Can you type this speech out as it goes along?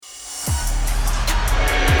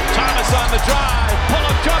on the drive,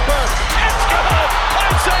 pull-up jumper, it's good!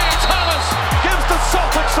 Isaiah Thomas gives the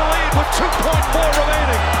Celtics the lead with 2.4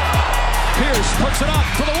 remaining. Pierce puts it up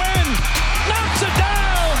for the win, knocks it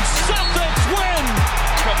down, Celtics win!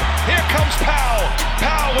 Here comes Powell,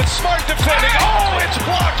 Powell with Smart defending, oh, it's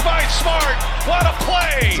blocked by Smart, what a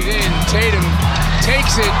play! Tatum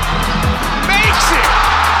takes it, makes it!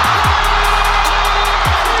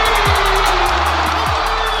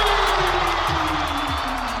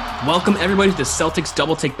 Welcome, everybody, to the Celtics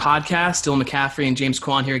Double Take Podcast. Dylan McCaffrey and James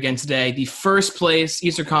Kwan here again today. The first place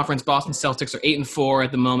Eastern Conference Boston Celtics are 8-4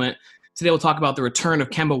 at the moment. Today we'll talk about the return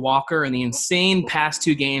of Kemba Walker and the insane past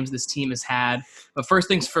two games this team has had. But first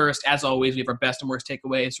things first, as always, we have our best and worst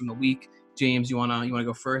takeaways from the week. James, you wanna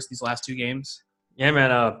go first, these last two games? Yeah,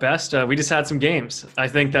 man, best. We just had some games. I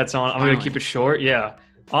think that's on. I'm going to keep it short. Yeah.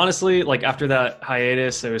 Honestly, like after that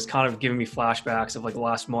hiatus, it was kind of giving me flashbacks of like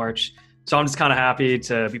last March. So I'm just kind of happy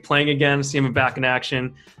to be playing again, see him back in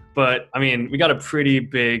action. But I mean, we got a pretty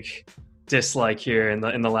big dislike here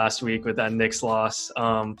in the last week with that Knicks loss.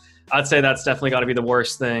 I'd say that's definitely got to be the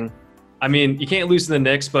worst thing. I mean, you can't lose to the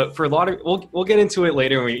Knicks, but for a lot of we'll get into it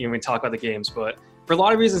later when we talk about the games. But for a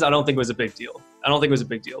lot of reasons, I don't think it was a big deal.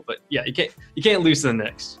 But yeah, you can't lose to the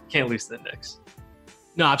Knicks.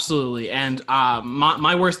 No, absolutely. And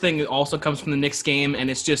my worst thing also comes from the Knicks game, and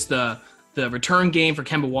it's just the return game for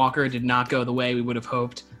Kemba Walker did not go the way we would have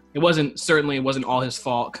hoped. It wasn't all his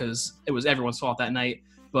fault because it was everyone's fault that night.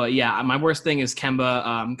 But yeah, my worst thing is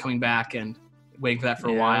Kemba coming back and waiting for that for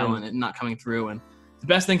a while and it not coming through. And the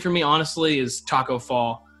best thing for me, honestly, is Taco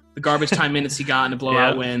Fall. The garbage time minutes he got in a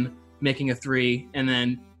blowout win, making a three, and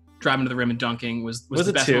then driving to the rim and dunking was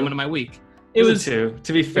the best moment of my week. It was a two,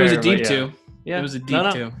 to be fair. It was a deep two. Yeah. It was a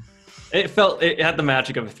deep two. It had the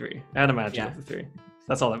magic of a three. It had the magic of a three.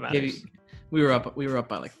 That's all that matters. We were up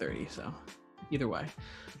by like 30, so either way.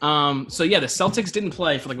 So yeah, the Celtics didn't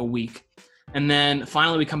play for like a week. And then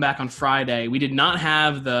finally we come back on Friday. We did not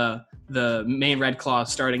have the main Red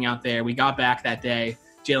Claws starting out there. We got back that day,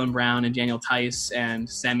 Jaylen Brown and Daniel Tice and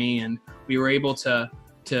Semi, and we were able to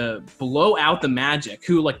blow out the Magic,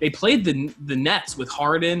 who like they played the Nets with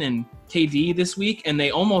Harden and KD this week, and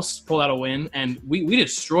they almost pulled out a win, and we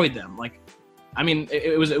destroyed them. Like, I mean,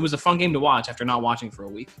 it was a fun game to watch after not watching for a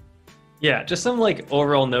week. Yeah, just some like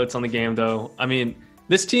overall notes on the game though. I mean,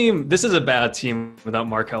 this is a bad team without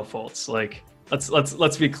Markelle Fultz. Like,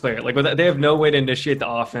 let's be clear. Like, they have no way to initiate the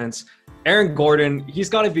offense. Aaron Gordon, he's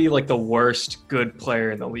got to be like the worst good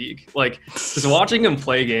player in the league. Like, just watching him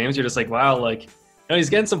play games, you're just like, wow, like, you know,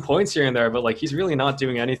 he's getting some points here and there, but like he's really not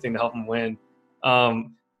doing anything to help him win.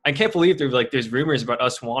 I can't believe there's rumors about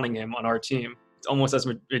us wanting him on our team. It's almost as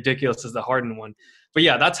ridiculous as the Harden one. But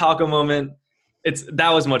yeah, that Taco moment. That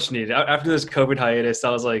was much needed after this COVID hiatus. I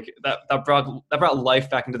was like, that brought life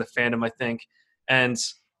back into the fandom, I think. And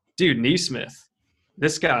dude, Nesmith,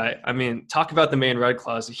 this guy, I mean, talk about the main Red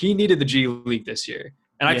Claws. He needed the G League this year,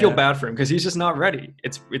 and I feel bad for him because he's just not ready.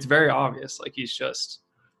 It's very obvious. Like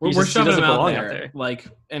we're shoving him out there. Like,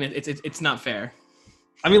 and it's not fair.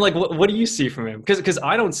 I mean, like, what do you see from him? Because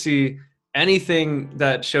I don't see anything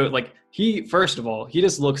that showed like first of all, he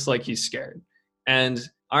just looks like he's scared, and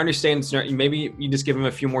I understand maybe you just give him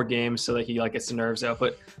a few more games so that he like gets the nerves out,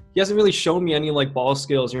 but he hasn't really shown me any like ball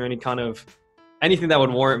skills or any kind of anything that would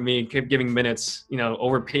warrant me giving minutes, you know,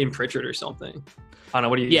 over Payton Pritchard or something. I don't know.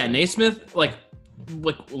 What do you? Yeah, Naismith, like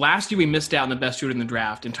last year we missed out on the best shooter in the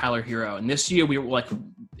draft in Tyler Hero, and this year we were like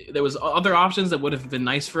there was other options that would have been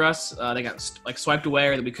nice for us. They got like swiped away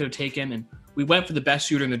or that we could have taken, and we went for the best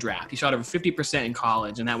shooter in the draft. He shot over 50% in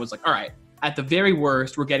college, and that was like, all right. At the very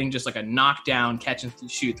worst, we're getting just like a knockdown, catch and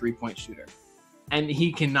shoot 3-point shooter. And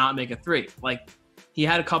he cannot make a three. Like, he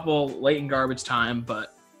had a couple late in garbage time,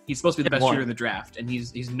 but he's supposed to be the best shooter in the draft, and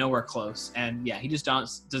he's nowhere close. And yeah, he just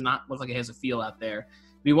does not look like he has a feel out there.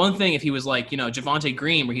 It'd be one thing if he was like, you know, Javonte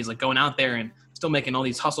Green, where he's like going out there and still making all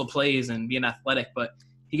these hustle plays and being athletic, but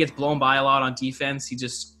he gets blown by a lot on defense.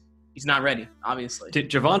 He's not ready, obviously.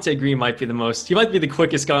 Javonte Green might be the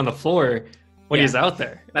quickest guy on the floor when he's out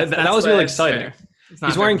there. That was really exciting.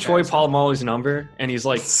 He's wearing Troy Polamalu's number, and he's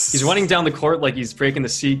running down the court like he's breaking the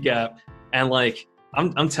seat gap. And like,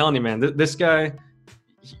 I'm telling you, man, this guy,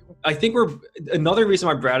 I think another reason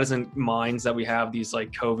why Brad doesn't mind that we have these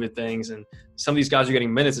like COVID things and some of these guys are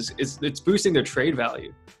getting minutes is it's boosting their trade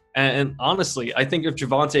value. And honestly, I think if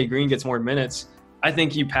Javonte Green gets more minutes, I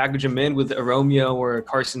think you package him in with a Romeo or a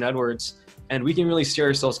Carson Edwards, and we can really see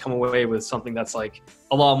ourselves come away with something that's like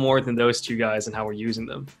a lot more than those two guys and how we're using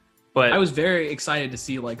them. But I was very excited to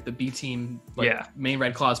see like the B team, main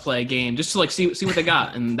Red Claws play a game just to like see what they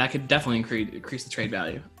got, and that could definitely increase the trade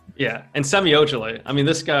value. Yeah, and Semi Ojeleye, I mean,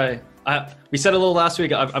 this guy, We said a little last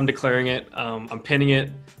week. I'm declaring it. I'm pinning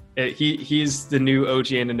it. He's the new OG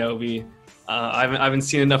Anunoby. I haven't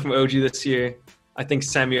seen enough from OG this year. I think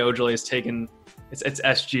Semi Ojeleye has taken. It's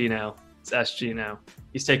SG now. It's SG now.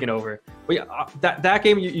 He's taken over. But yeah, that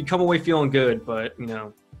game you come away feeling good, but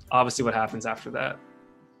obviously what happens after that.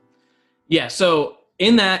 Yeah. So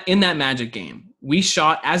in that Magic game, we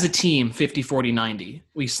shot as a team 50, 40, 90.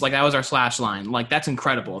 That was our slash line. Like, that's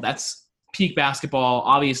incredible. That's peak basketball.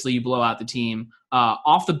 Obviously, you blow out the team.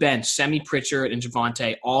 Off the bench, Semi, Pritchard, and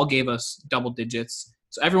Javonte all gave us double digits.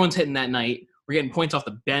 So everyone's hitting that night. We're getting points off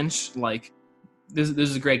the bench. Like, this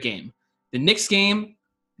is a great game. The Knicks game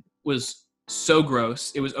was so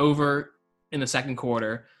gross. It was over in the second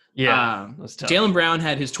quarter. Yeah, that's tough. Jaylen Brown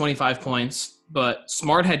had his 25 points, but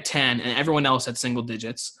Smart had 10, and everyone else had single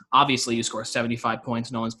digits. Obviously, you score 75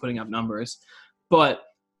 points. No one's putting up numbers. But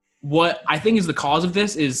what I think is the cause of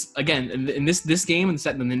this is, again, in this game, in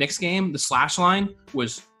the Knicks game, the slash line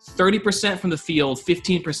was 30% from the field,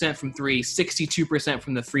 15% from three, 62%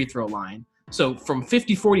 from the free throw line. So from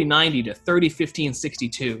 50, 40, 90 to 30, 15,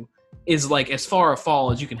 62 is like as far a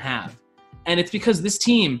fall as you can have. And it's because this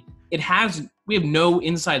team, we have no one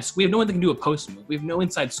that can do a post move. We have no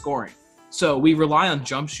inside scoring. So we rely on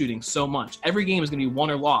jump shooting so much. Every game is going to be won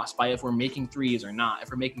or lost by if we're making threes or not, if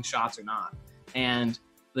we're making shots or not. And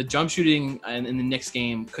the jump shooting in the Knicks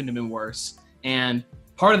game couldn't have been worse. And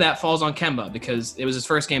part of that falls on Kemba because it was his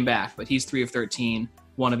first game back, but he's 3 of 13,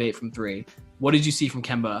 1 of 8 from 3. What did you see from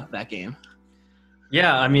Kemba that game?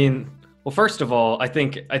 Yeah, I mean, well, first of all, I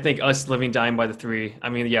think us living dying by the three. I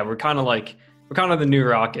mean, yeah, we're kind of the new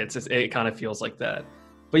Rockets. It kind of feels like that.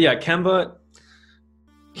 But yeah, Kemba,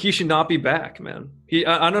 he should not be back, man.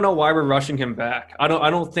 I don't know why we're rushing him back. I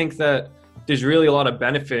don't think that there's really a lot of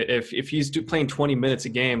benefit if he's playing 20 minutes a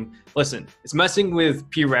game. Listen, it's messing with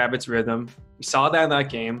P. Rabbit's rhythm. We saw that in that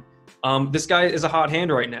game. This guy is a hot hand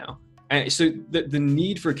right now. And so the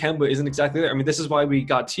need for Kemba isn't exactly there. I mean, this is why we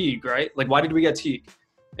got Teague, right? Like, why did we get Teague?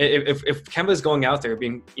 If Kemba is going out there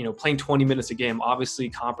being, playing 20 minutes a game, obviously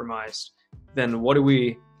compromised, then what are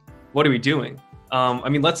we doing? I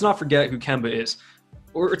mean, let's not forget who Kemba is.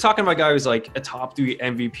 We're talking about a guy who's like a top 3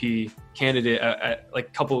 MVP candidate at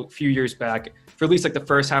like few years back. For at least like the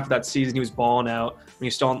first half of that season, he was balling out. When he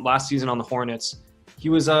was still last season on the Hornets, he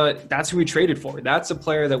was that's who we traded for. That's a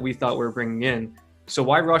player that we thought we were bringing in. So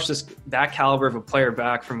why rush that caliber of a player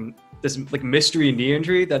back from this like mystery knee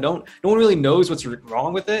injury that no one really knows what's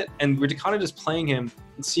wrong with it, and we're kind of just playing him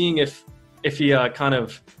and seeing if he kind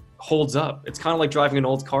of holds up. It's kind of like driving an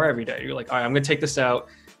old car every day. You're like, all right, I'm gonna take this out.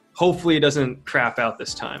 Hopefully it doesn't crap out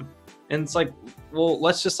this time. And it's like, well,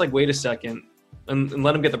 let's just like wait a second and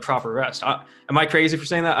let him get the proper rest. Am I crazy for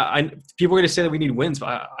saying that? People are going to say that we need wins,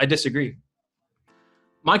 but I disagree.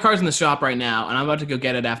 My car's in the shop right now, and I'm about to go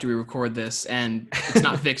get it after we record this, and it's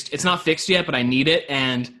not fixed. It's not fixed yet, but I need it,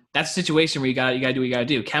 and that's a situation where you gotta do what you gotta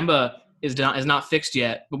do. Kemba is not fixed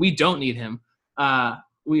yet, but we don't need him.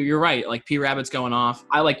 You're right. Like, P. Rabbit's going off.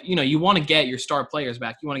 You want to get your star players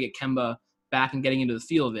back. You want to get Kemba back and getting into the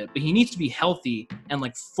feel of it, but he needs to be healthy and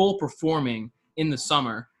like full performing in the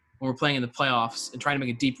summer when we're playing in the playoffs and trying to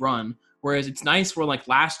make a deep run. Whereas it's nice where like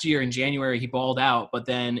last year in January he balled out, but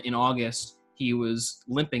then in August he was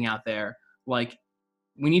limping out there. Like,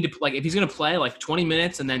 we need to, like, if he's gonna play like 20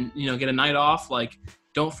 minutes and then get a night off, like,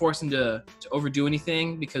 don't force him to overdo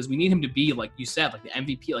anything, because we need him to be, like you said, like the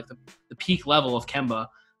MVP, like the peak level of Kemba,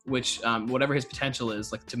 which whatever his potential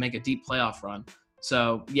is, like to make a deep playoff run.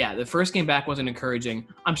 So yeah, the first game back wasn't encouraging.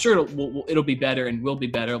 I'm sure it'll be better and will be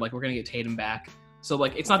better. Like, we're gonna get Tatum back, so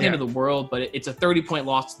like it's not the end of the world, but it's a 30-point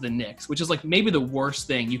loss to the Knicks, which is like maybe the worst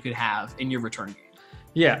thing you could have in your return game.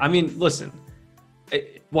 Yeah, I mean, listen,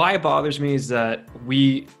 why it bothers me is that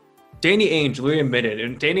Danny Ainge literally admitted,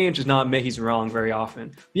 and Danny Ainge does not admit he's wrong very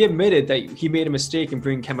often. He admitted that he made a mistake in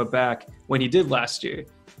bringing Kemba back when he did last year,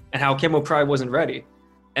 and how Kemba probably wasn't ready.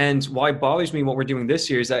 And why it bothers me what we're doing this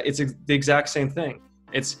year is that it's the exact same thing.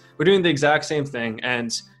 We're doing the exact same thing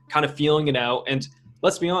and kind of feeling it out. And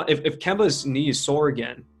let's be honest, if Kemba's knee is sore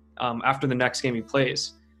again after the next game he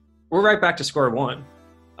plays, we're right back to square one.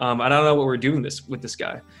 I don't know what we're doing with this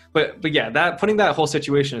guy. But yeah, putting that whole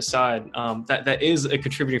situation aside, that is a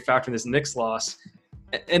contributing factor in this Knicks loss.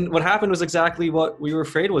 And what happened was exactly what we were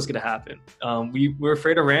afraid was going to happen. We were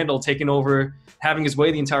afraid of Randall taking over, having his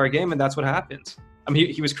way the entire game, and that's what happened. I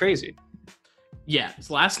mean, he was crazy. Yeah.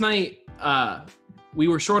 So last night, we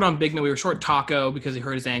were short on big man. We were short Taco because he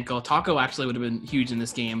hurt his ankle. Taco actually would have been huge in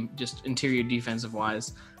this game, just interior defensive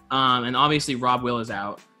wise. And obviously Rob Will is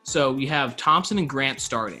out. So we have Thompson and Grant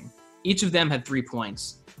starting. Each of them had 3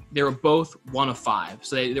 points. they were both 1 of 5.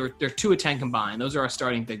 So they're 2 of 10 combined. Those are our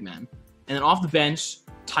starting big men. And then off the bench,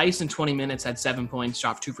 Tice in 20 minutes had 7 points,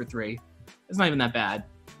 shot 2 for 3. It's not even that bad.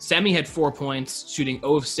 Semi had 4 points, shooting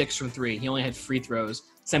 0 of 6 from 3. He only had free throws.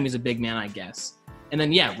 Semi's a big man, I guess. And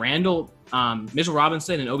then, Randall, Mitchell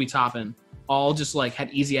Robinson, and Obi Toppin all just like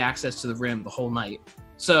had easy access to the rim the whole night.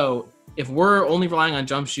 So if we're only relying on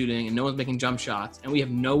jump shooting and no one's making jump shots, and we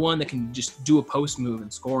have no one that can just do a post move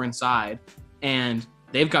and score inside, and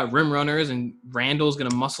they've got rim runners, and Randall's going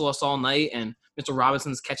to muscle us all night, and Mitchell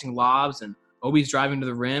Robinson's catching lobs, and Obi's driving to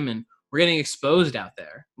the rim, and we're getting exposed out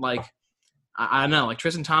there. Like, I don't know, like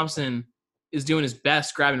Tristan Thompson is doing his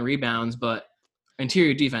best grabbing rebounds, but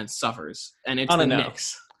interior defense suffers, and it's the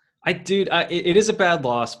Knicks. It is a bad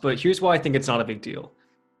loss, but here's why I think it's not a big deal.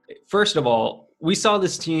 First of all, we saw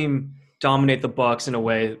this team dominate the Bucks in a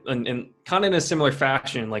way, and kind of in a similar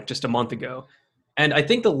fashion, like just a month ago. And I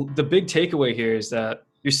think the big takeaway here is that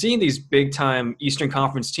you're seeing these big time Eastern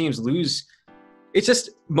Conference teams lose. It's just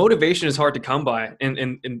motivation is hard to come by,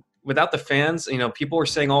 and without the fans, people were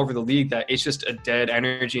saying all over the league that it's just a dead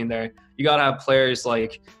energy in there. You got to have players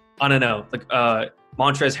like, I don't know, like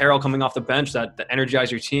Montrezl Harrell coming off the bench that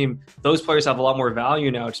energize your team. Those players have a lot more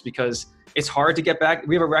value now, just because it's hard to get back.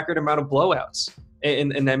 We have a record amount of blowouts in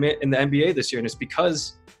the NBA this year, and it's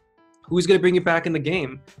because who's going to bring you back in the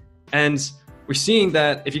game? And we're seeing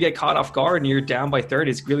that if you get caught off guard and you're down by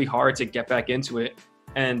 30, it's really hard to get back into it.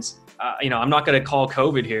 And I'm not going to call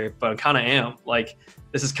COVID here, but I kind of am. Like,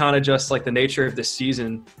 this is kind of just like the nature of this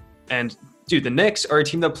season. And dude, the Knicks are a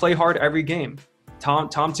team that play hard every game. Tom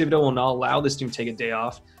Thibodeau will not allow this team to take a day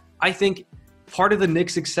off. I think part of the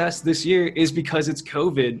Knicks' success this year is because it's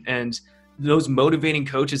COVID, and those motivating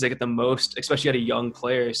coaches that get the most, especially out of young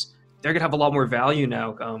players, they're gonna have a lot more value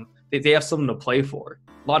now. They have something to play for.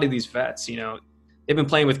 A lot of these vets, they've been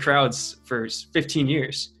playing with crowds for 15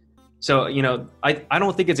 years. So, I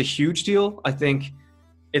don't think it's a huge deal. I think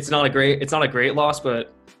it's not a great loss,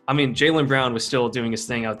 but I mean, Jaylen Brown was still doing his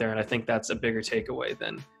thing out there, and I think that's a bigger takeaway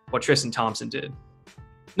than what Tristan Thompson did.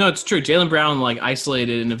 No, it's true. Jaylen Brown,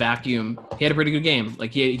 isolated in a vacuum, he had a pretty good game.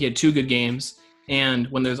 Like, he had 2 good games. And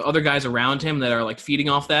when there's other guys around him that are, feeding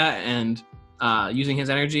off that and using his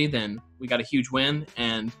energy, then we got a huge win.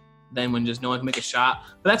 And then when just no one can make a shot.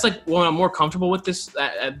 But that's, when I'm more comfortable with this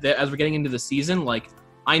as we're getting into the season.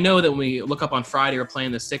 I know that when we look up on Friday we're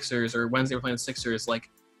playing the Sixers, or Wednesday we're playing the Sixers,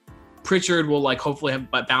 Pritchard will, hopefully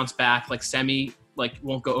bounce back. Semi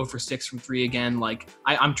won't go 0 for 6 from 3 again.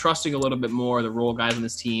 I'm trusting a little bit more the role guys on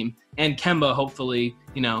this team, and Kemba. Hopefully,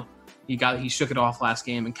 he shook it off last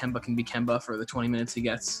game, and Kemba can be Kemba for the 20 minutes he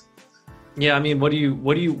gets. Yeah, I mean, what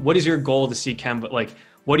is your goal to see Kemba?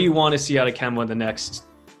 What do you want to see out of Kemba in the next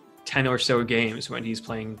 10 or so games when he's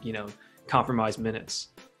playing, compromised minutes?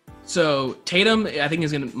 So Tatum, I think,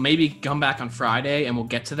 is going to maybe come back on Friday, and we'll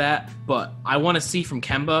get to that. But I want to see from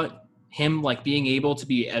Kemba him being able to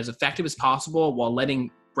be as effective as possible while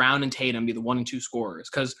letting Brown and Tatum be the 1 and 2 scorers.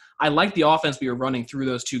 Because I like the offense we were running through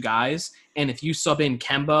those 2 guys. And if you sub in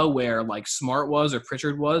Kemba where Smart was or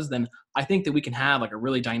Pritchard was, then I think that we can have a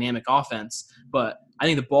really dynamic offense. But I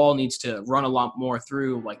think the ball needs to run a lot more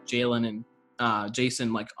through Jalen and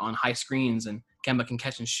Jason on high screens, and Kemba can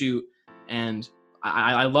catch and shoot. And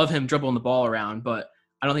I love him dribbling the ball around, but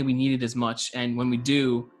I don't think we need it as much. And when we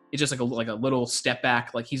do, it's just a little step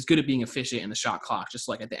back. He's good at being efficient in the shot clock, just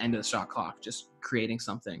at the end of the shot clock, just creating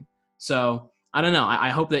something. So I don't know. I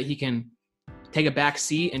hope that he can take a back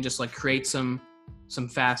seat and just create some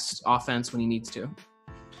fast offense when he needs to.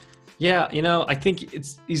 Yeah, I think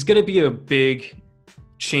he's going to be a big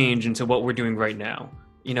change into what we're doing right now.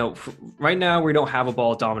 Right now we don't have a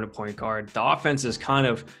ball dominant point guard. The offense is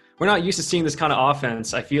we're not used to seeing this kind of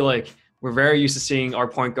offense. I feel like we're very used to seeing our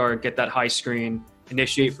point guard get that high screen,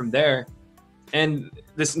 initiate from there. And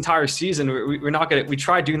this entire season, we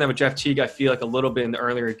tried doing that with Jeff Teague, I feel a little bit in the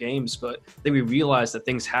earlier games, but then we realized that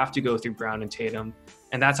things have to go through Brown and Tatum.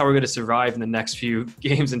 And that's how we're going to survive in the next few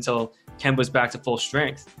games until Kemba's back to full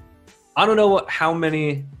strength. I don't know how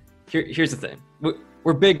many, here's the thing.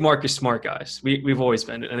 We're big Marcus Smart guys. We've always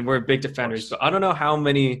been, and we're big defenders, but I don't know how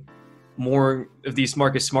many more of these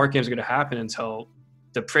Marcus Smart games are going to happen until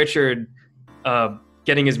the Pritchard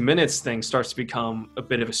getting his minutes thing starts to become a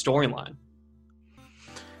bit of a storyline.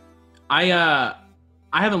 I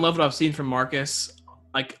haven't loved what I've seen from Marcus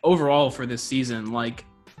overall for this season.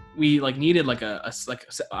 We needed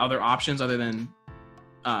other options other than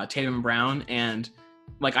Tatum and Brown, and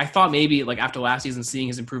I thought maybe after last season, seeing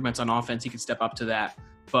his improvements on offense, he could step up to that.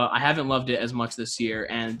 But I haven't loved it as much this year,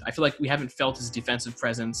 and I feel we haven't felt his defensive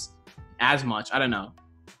presence as much. I don't know.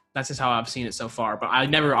 That's just how I've seen it so far. But I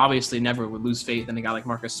obviously never would lose faith in a guy like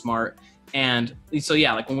Marcus Smart. And so,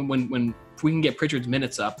 yeah, like when if we can get Pritchard's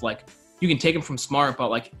minutes up, like you can take him from Smart, but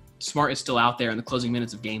like Smart is still out there in the closing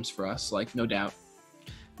minutes of games for us, like no doubt.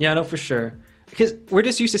 Yeah, no, for sure. Because we're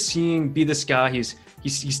just used to seeing be this guy.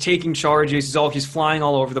 He's taking charges. He's flying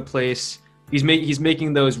all over the place. He's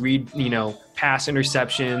making those pass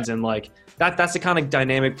interceptions, and like that's the kind of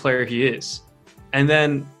dynamic player he is. And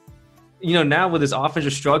then, now with his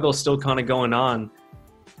offensive struggle still kind of going on,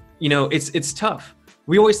 it's tough.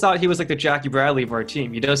 We always thought he was like the Jackie Bradley of our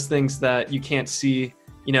team. He does things that you can't see,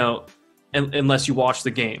 unless you watch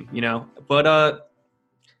the game, But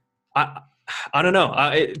I don't know.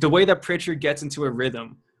 The way that Pritchard gets into a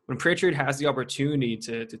rhythm, when Pritchard has the opportunity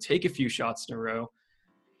to take a few shots in a row,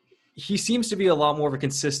 he seems to be a lot more of a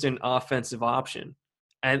consistent offensive option.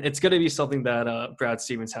 And it's going to be something that Brad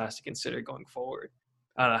Stevens has to consider going forward.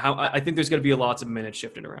 I think there's going to be lots of minutes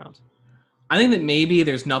shifting around. I think that maybe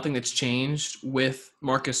there's nothing that's changed with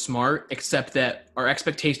Marcus Smart, except that our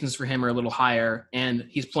expectations for him are a little higher, and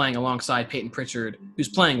he's playing alongside Peyton Pritchard, who's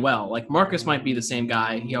playing well. Like Marcus might be the same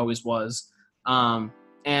guy he always was. And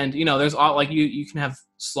there's all like you can have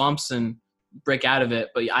slumps and break out of it,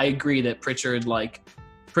 but I agree that Pritchard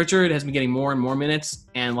has been getting more and more minutes,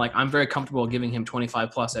 and like I'm very comfortable giving him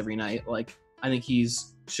 25 plus every night. Like I think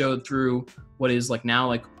he's showed through what is like now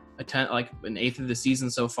like an eighth of the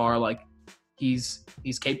season so far. Like he's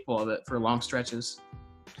capable of it for long stretches.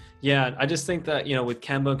 Yeah, I just think that with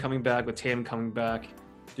Kemba coming back, with Tatum coming back,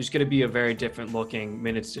 there's going to be a very different looking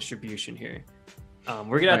minutes distribution here.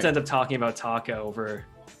 We're going to have to end up talking about Taco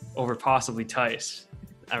over possibly Tice.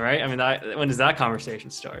 All right? I mean, when does that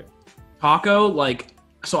conversation start? Taco,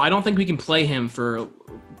 so I don't think we can play him for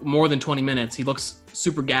more than 20 minutes. He looks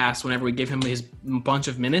super gassed whenever we give him his bunch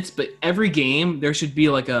of minutes, but every game there should be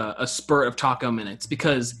like a spurt of Taco minutes,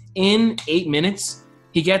 because in 8 minutes,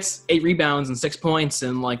 he gets 8 rebounds and 6 points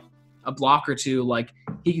and like a block or two. Like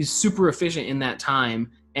he's super efficient in that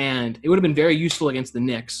time, and it would have been very useful against the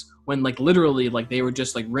Knicks when like literally like they were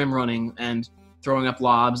just like rim running and throwing up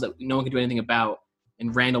lobs that no one could do anything about,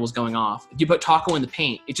 and Randall was going off. If you put Taco in the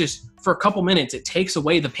paint, it just for a couple minutes it takes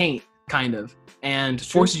away the paint kind of and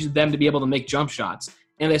forces them to be able to make jump shots.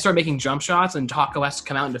 And they start making jump shots and Taco has to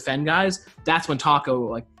come out and defend guys. That's when Taco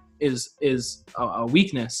like is a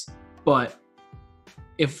weakness. But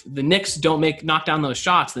if the Knicks don't knock down those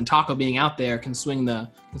shots, then Taco being out there can swing the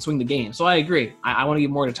game. So I agree. I want to give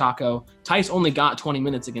more to Taco. Tice only got 20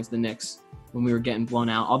 minutes against the Knicks when we were getting blown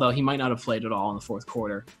out, although he might not have played at all in the fourth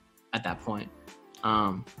quarter at that point.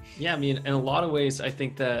 Yeah, I mean, in a lot of ways, I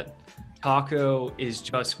think that Taco is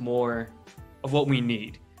just more of what we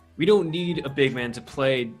need. We don't need a big man to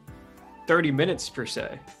play 30 minutes per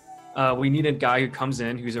se. We need a guy who comes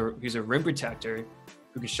in who's a rim protector,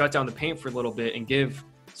 who can shut down the paint for a little bit and give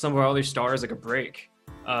some of our other stars like a break.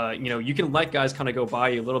 You can let guys kind of go by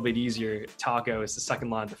you a little bit easier. Taco is the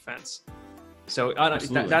second line of defense. So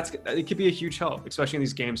it could be a huge help, especially in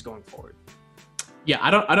these games going forward. Yeah,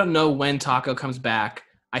 I don't know when Taco comes back.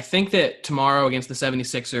 I think that tomorrow against the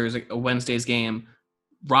 76ers, a Wednesday's game,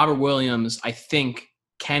 Robert Williams, I think,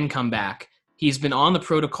 can come back. He's been on the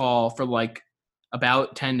protocol for like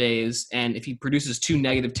about 10 days, and if he produces 2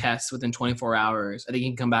 negative tests within 24 hours, I think he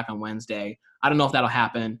can come back on Wednesday. I don't know if that'll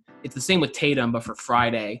happen. It's the same with Tatum, but for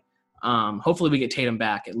Friday. Hopefully we get Tatum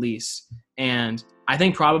back at least. And I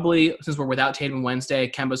think probably, since we're without Tatum Wednesday,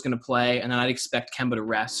 Kemba's going to play, and then I'd expect Kemba to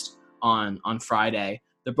rest on Friday.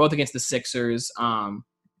 They're both against the Sixers. Do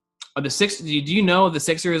you know the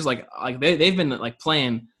Sixers like they've been like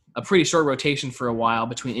playing a pretty short rotation for a while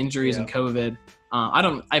between injuries and COVID.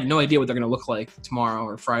 I have no idea what they're going to look like tomorrow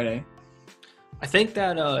or Friday. I think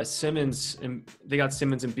that they got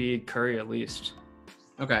Simmons and Embiid, Curry at least.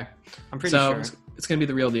 Okay, I'm pretty sure it's going to be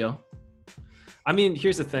the real deal. I mean,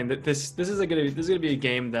 here's the thing: that this is going to be a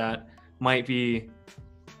game that might be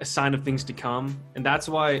a sign of things to come, and that's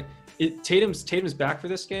why Tatum's back for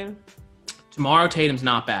this game. Tomorrow, Tatum's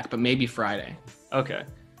not back, but maybe Friday. Okay.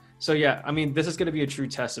 So, yeah, I mean, this is going to be a true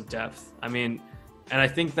test of depth. I mean, and I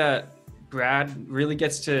think that Brad really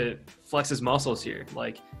gets to flex his muscles here.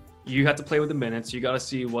 Like, you have to play with the minutes. You got to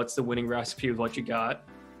see what's the winning recipe with what you got.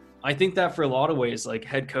 I think that for a lot of ways, like,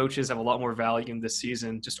 head coaches have a lot more value in this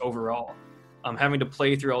season just overall. Having to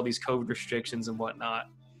play through all these COVID restrictions and whatnot.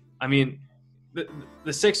 I mean,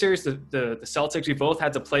 the Sixers, the Celtics, we both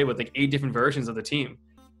had to play with, like, 8 different versions of the team.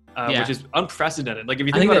 Which is unprecedented. Like if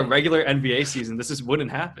you think about a regular NBA season, this just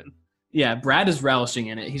wouldn't happen. Yeah, Brad is relishing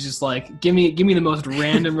in it. He's just like, give me the most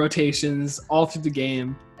random rotations all through the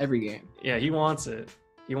game, every game. Yeah, he wants it.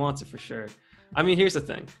 He wants it for sure. I mean, here's the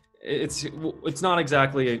thing. it's not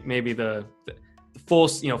exactly maybe the full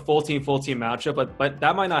team matchup, but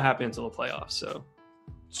that might not happen until the playoffs. So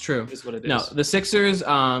it's true. Is what it is. No, the Sixers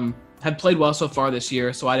have played well so far this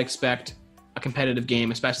year, so I'd expect a competitive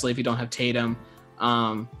game, especially if you don't have Tatum.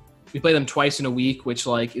 We play them twice in a week, which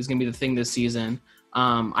like is going to be the thing this season.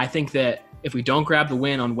 I think that if we don't grab the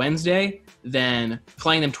win on Wednesday, then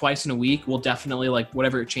playing them twice in a week will definitely, like,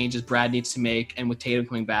 whatever changes Brad needs to make, and with Tatum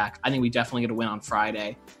coming back, I think we definitely get a win on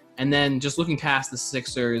Friday. And then just looking past the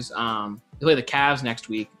Sixers, they play the Cavs next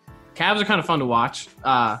week. Cavs are kind of fun to watch.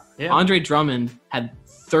 Andre Drummond had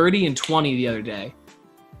 30 and 20 the other day,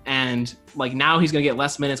 and like now he's going to get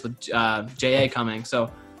less minutes with J.A. coming.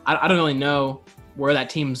 So I don't really know where that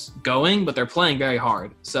team's going, but they're playing very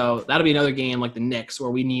hard. So that'll be another game like the Knicks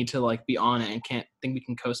where we need to like be on it and can't think we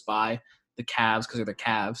can coast by the Cavs because they're the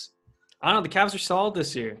Cavs. I don't know. The Cavs are solid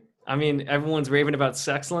this year. I mean, everyone's raving about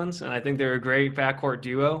Sexlands, and I think they're a great backcourt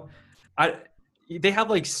duo. They have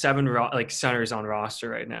like 7 centers on roster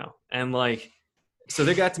right now, and like so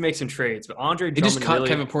they got to make some trades. But Andre Drummond, they just cut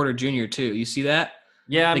Kevin Porter Jr. too. You see that?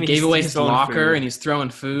 Yeah, they gave away his locker and he's throwing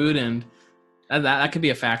food, and that could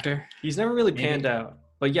be a factor. He's never really panned out,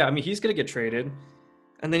 but yeah, I mean he's gonna get traded.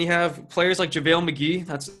 And then you have players like JaVale McGee.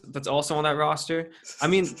 That's also on that roster. I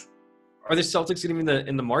mean, are the Celtics going to be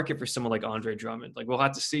in the market for someone like Andre Drummond? Like, we'll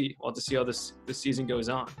have to see. We'll have to see how this season goes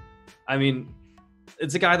on. I mean,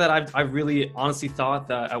 it's a guy that I really honestly thought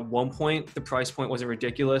that at one point the price point wasn't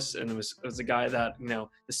ridiculous, and it was a guy that the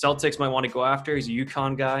Celtics might want to go after. He's a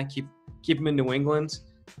UConn guy. Keep him in New England,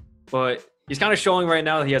 but he's kind of showing right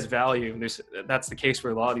now that he has value. That's the case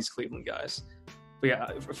for a lot of these Cleveland guys. But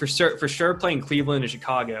yeah, for sure, playing Cleveland and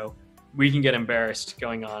Chicago, we can get embarrassed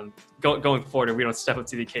going forward if we don't step up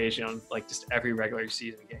to the occasion on like just every regular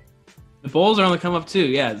season game. The Bulls are on the come up too.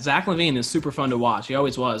 Yeah, Zach LaVine is super fun to watch. He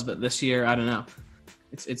always was, but this year I don't know.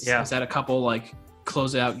 It's had a couple like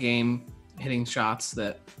closeout game hitting shots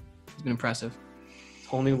that has been impressive.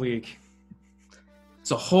 Whole new league.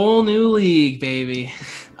 It's a whole new league, baby.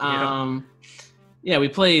 Yeah. We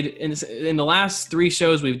played in the last 3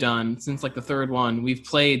 shows we've done since like the third one. We've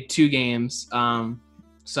played 2 games.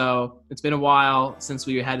 So it's been a while since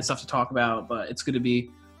we had stuff to talk about, but it's good to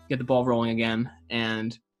get the ball rolling again,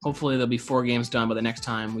 and hopefully there'll be 4 games done by the next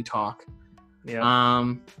time we talk.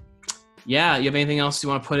 Yeah. You have anything else you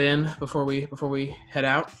want to put in before we head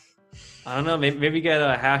out? I don't know. Maybe get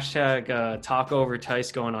a hashtag Taco Over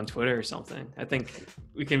Tice going on Twitter or something. I think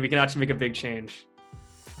we can actually make a big change.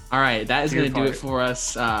 All right, that is going to do it for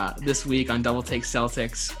us this week on Double Take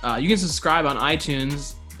Celtics. You can subscribe on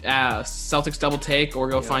iTunes, Celtics Double Take, or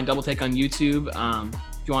go find Double Take on YouTube.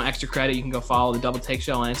 If you want extra credit, you can go follow the Double Take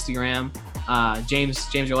Show on Instagram.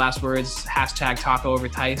 James, your last words, hashtag Taco Over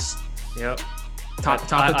Tice. Yep.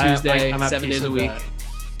 Taco Tuesday, 7 days a week.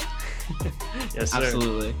 Yes, sir.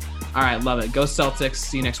 Absolutely. All right, love it. Go Celtics.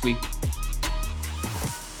 See you next week.